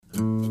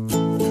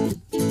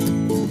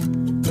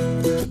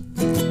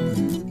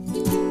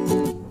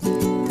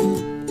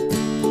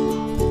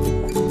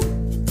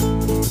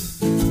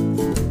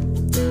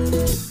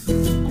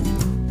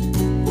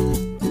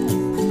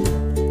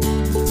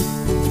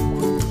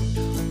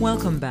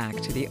Welcome back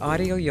to the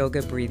Audio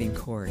Yoga Breathing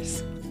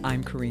course.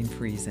 I'm Corrine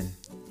Friesen.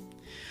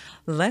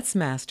 Let's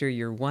master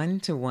your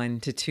 1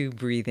 to 2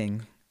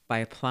 breathing by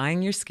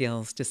applying your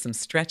skills to some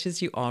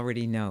stretches you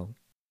already know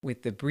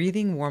with the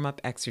breathing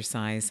warm-up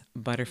exercise,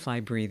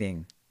 butterfly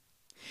breathing.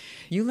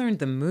 You learned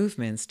the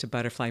movements to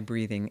butterfly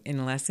breathing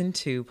in Lesson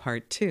 2,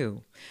 Part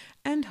 2,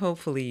 and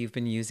hopefully you've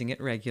been using it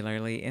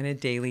regularly in a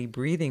daily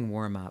breathing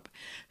warm-up,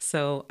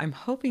 so I'm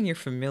hoping you're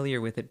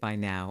familiar with it by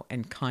now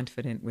and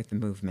confident with the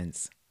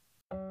movements.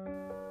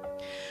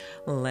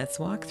 Let's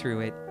walk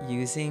through it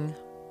using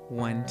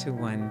 1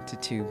 to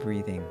 2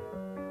 breathing.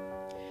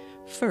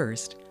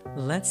 First,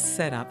 let's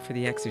set up for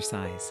the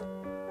exercise.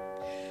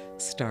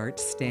 Start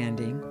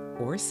standing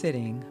or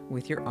sitting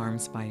with your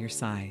arms by your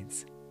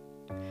sides.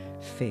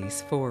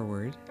 Face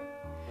forward.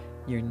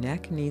 Your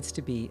neck needs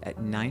to be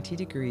at 90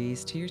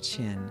 degrees to your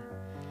chin.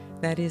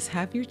 That is,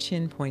 have your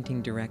chin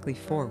pointing directly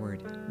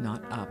forward,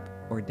 not up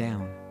or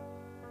down.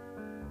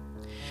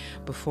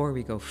 Before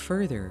we go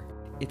further,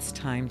 it's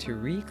time to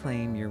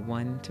reclaim your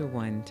 1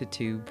 to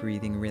 2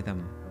 breathing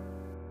rhythm.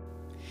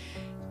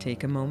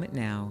 Take a moment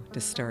now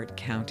to start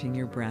counting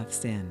your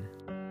breaths in.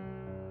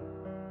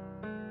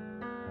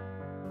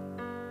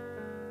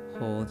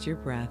 Hold your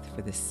breath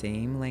for the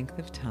same length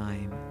of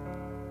time.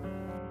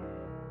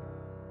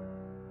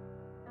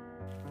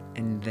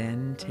 And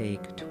then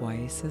take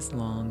twice as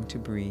long to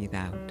breathe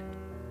out.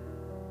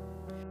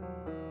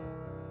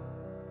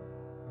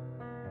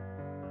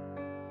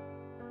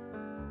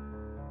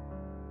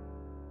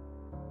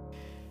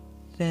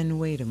 Then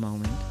wait a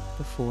moment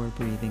before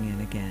breathing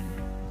in again.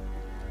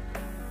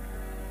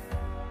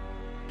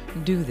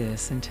 Do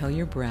this until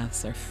your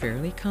breaths are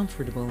fairly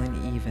comfortable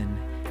and even,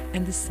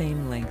 and the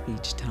same length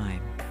each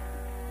time.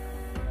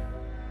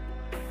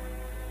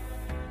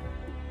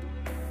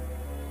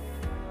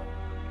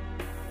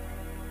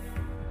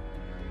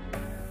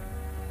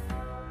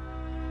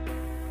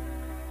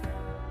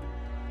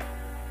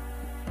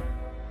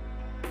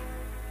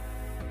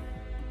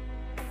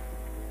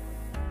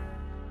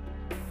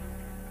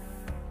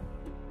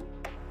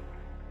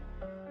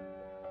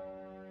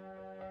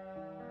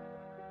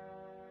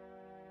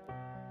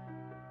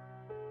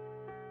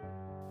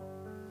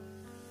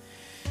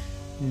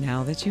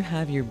 Now that you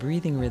have your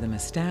breathing rhythm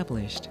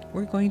established,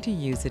 we're going to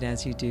use it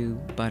as you do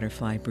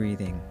butterfly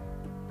breathing.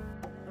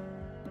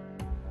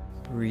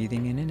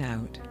 Breathing in and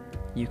out,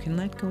 you can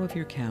let go of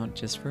your count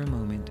just for a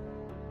moment.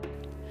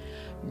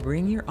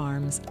 Bring your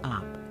arms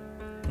up.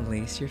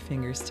 Lace your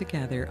fingers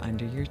together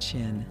under your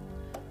chin,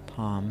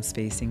 palms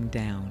facing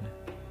down.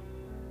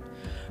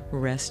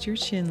 Rest your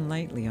chin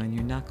lightly on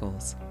your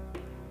knuckles,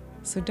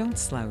 so don't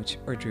slouch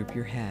or droop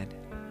your head.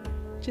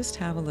 Just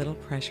have a little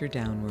pressure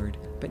downward,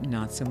 but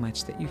not so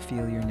much that you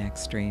feel your neck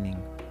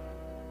straining.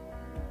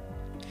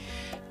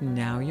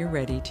 Now you're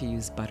ready to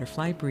use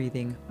butterfly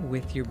breathing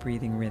with your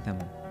breathing rhythm.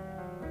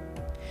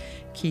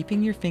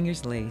 Keeping your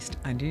fingers laced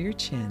under your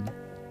chin,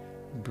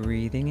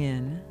 breathing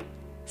in,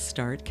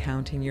 start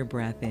counting your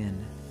breath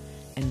in,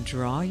 and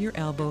draw your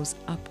elbows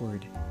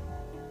upward.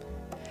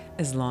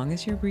 As long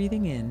as you're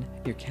breathing in,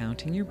 you're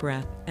counting your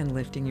breath and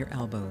lifting your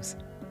elbows.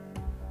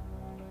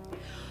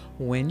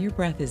 When your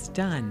breath is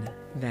done,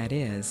 that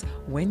is,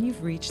 when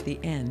you've reached the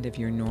end of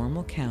your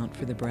normal count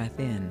for the breath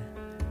in,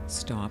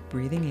 stop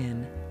breathing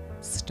in,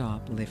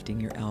 stop lifting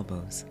your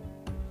elbows.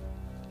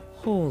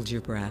 Hold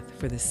your breath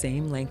for the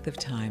same length of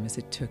time as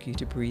it took you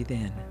to breathe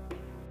in.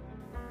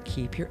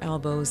 Keep your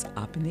elbows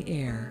up in the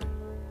air.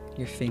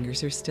 Your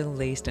fingers are still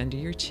laced under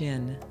your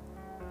chin.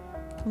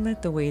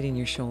 Let the weight in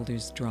your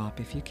shoulders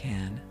drop if you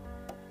can,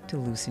 to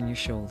loosen your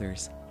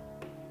shoulders.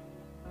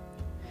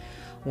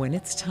 When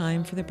it's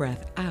time for the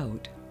breath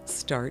out,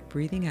 start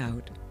breathing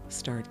out,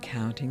 start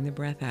counting the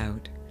breath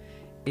out.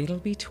 It'll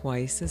be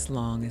twice as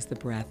long as the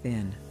breath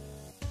in.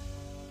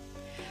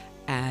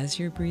 As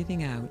you're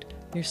breathing out,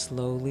 you're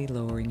slowly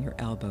lowering your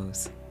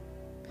elbows.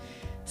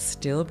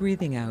 Still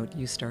breathing out,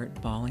 you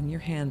start balling your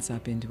hands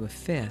up into a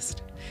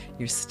fist.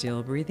 You're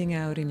still breathing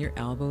out and your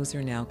elbows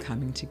are now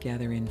coming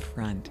together in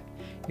front.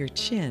 Your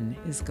chin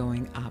is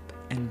going up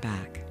and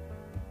back.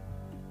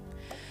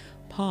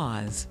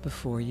 Pause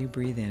before you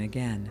breathe in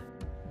again.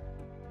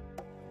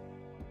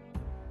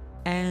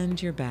 And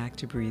you're back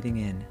to breathing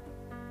in.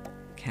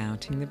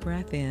 Counting the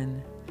breath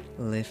in,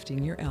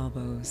 lifting your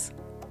elbows.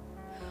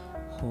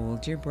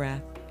 Hold your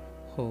breath,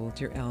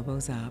 hold your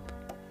elbows up.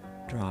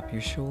 Drop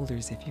your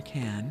shoulders if you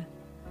can.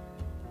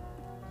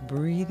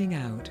 Breathing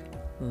out,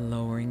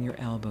 lowering your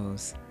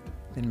elbows,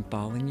 then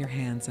balling your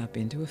hands up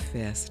into a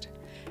fist,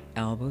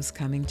 elbows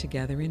coming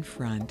together in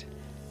front,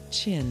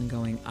 chin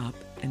going up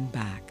and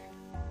back.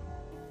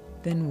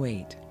 Then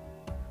wait.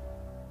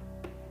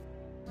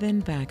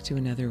 Then back to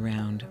another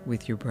round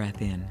with your breath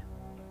in.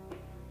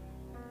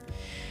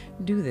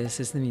 Do this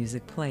as the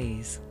music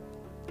plays,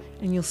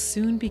 and you'll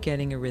soon be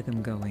getting a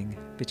rhythm going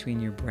between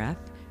your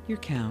breath, your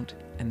count,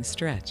 and the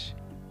stretch.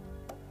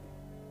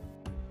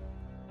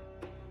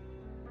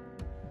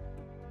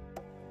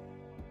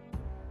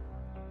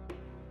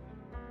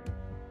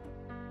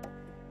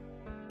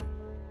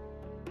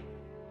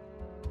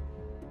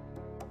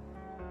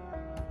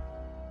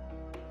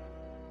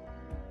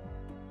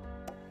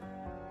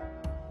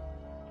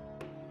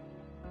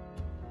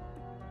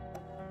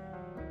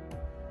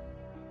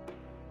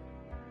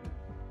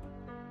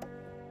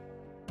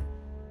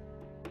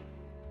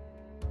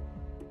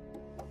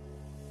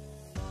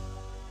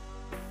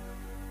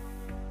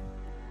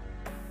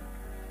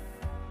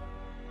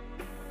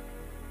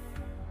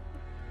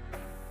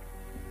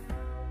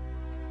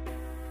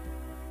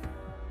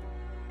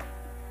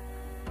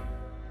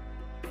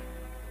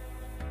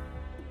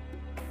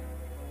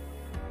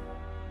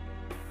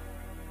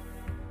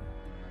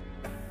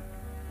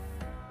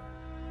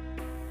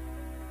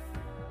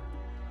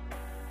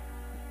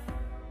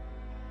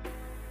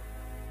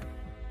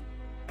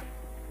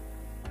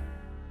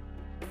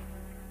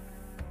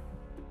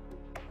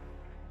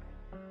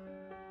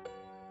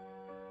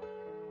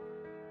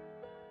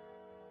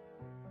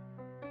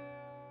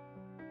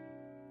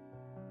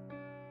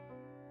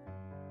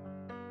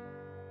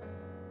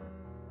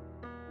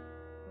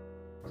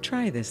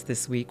 Try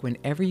this week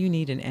whenever you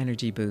need an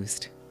energy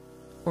boost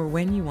or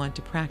when you want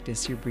to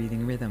practice your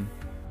breathing rhythm.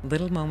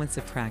 Little moments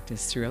of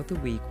practice throughout the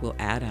week will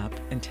add up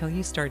until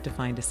you start to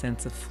find a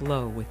sense of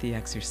flow with the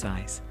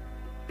exercise.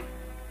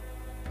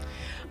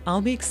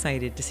 I'll be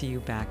excited to see you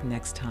back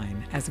next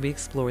time as we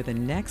explore the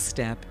next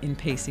step in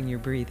pacing your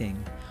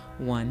breathing,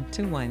 1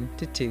 to 1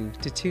 to 2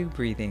 to 2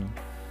 breathing,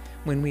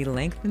 when we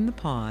lengthen the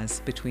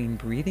pause between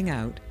breathing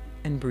out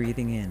and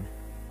breathing in.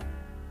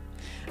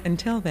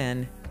 Until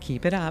then,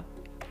 keep it up.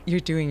 You're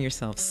doing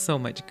yourself so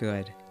much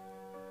good.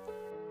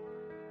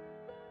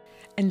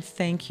 And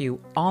thank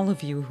you, all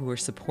of you who are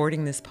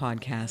supporting this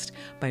podcast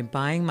by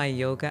buying my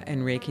yoga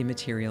and Reiki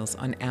materials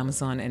on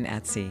Amazon and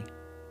Etsy.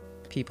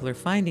 People are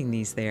finding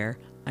these there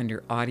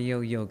under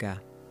Audio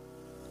Yoga.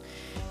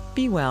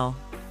 Be well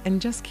and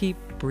just keep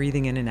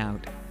breathing in and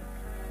out.